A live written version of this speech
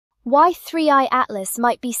Why 3I-ATLAS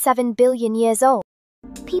might be 7 billion years old.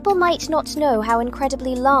 People might not know how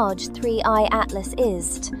incredibly large 3I-ATLAS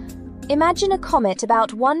is. Imagine a comet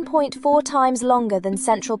about 1.4 times longer than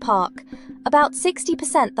Central Park, about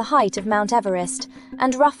 60% the height of Mount Everest,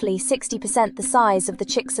 and roughly 60% the size of the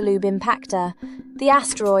Chicxulub impactor, the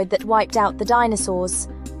asteroid that wiped out the dinosaurs.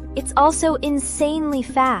 It's also insanely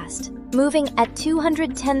fast, moving at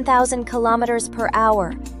 210,000 kilometers per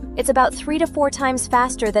hour. It's about 3 to 4 times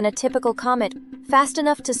faster than a typical comet, fast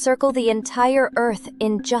enough to circle the entire Earth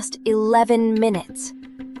in just 11 minutes.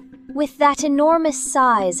 With that enormous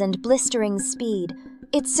size and blistering speed,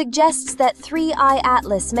 it suggests that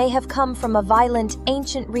 3I-ATLAS may have come from a violent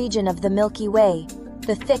ancient region of the Milky Way,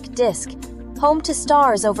 the thick disk, home to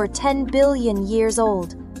stars over 10 billion years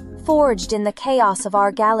old, forged in the chaos of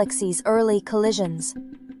our galaxy's early collisions.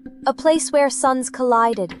 A place where suns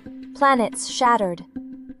collided, planets shattered,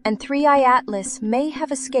 and 3I-ATLAS may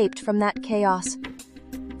have escaped from that chaos,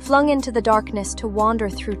 flung into the darkness to wander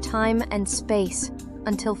through time and space,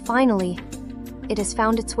 until finally, it has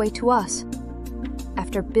found its way to us,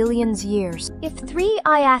 after billions years. If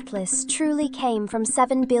 3I-ATLAS truly came from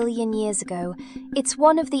 7 billion years ago, it's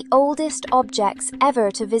one of the oldest objects ever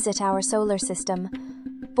to visit our solar system,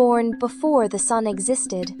 born before the sun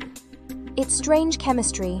existed. Its strange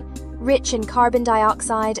chemistry, rich in carbon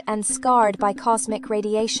dioxide and scarred by cosmic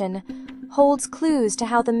radiation, holds clues to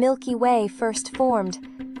how the Milky Way first formed,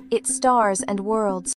 its stars and worlds.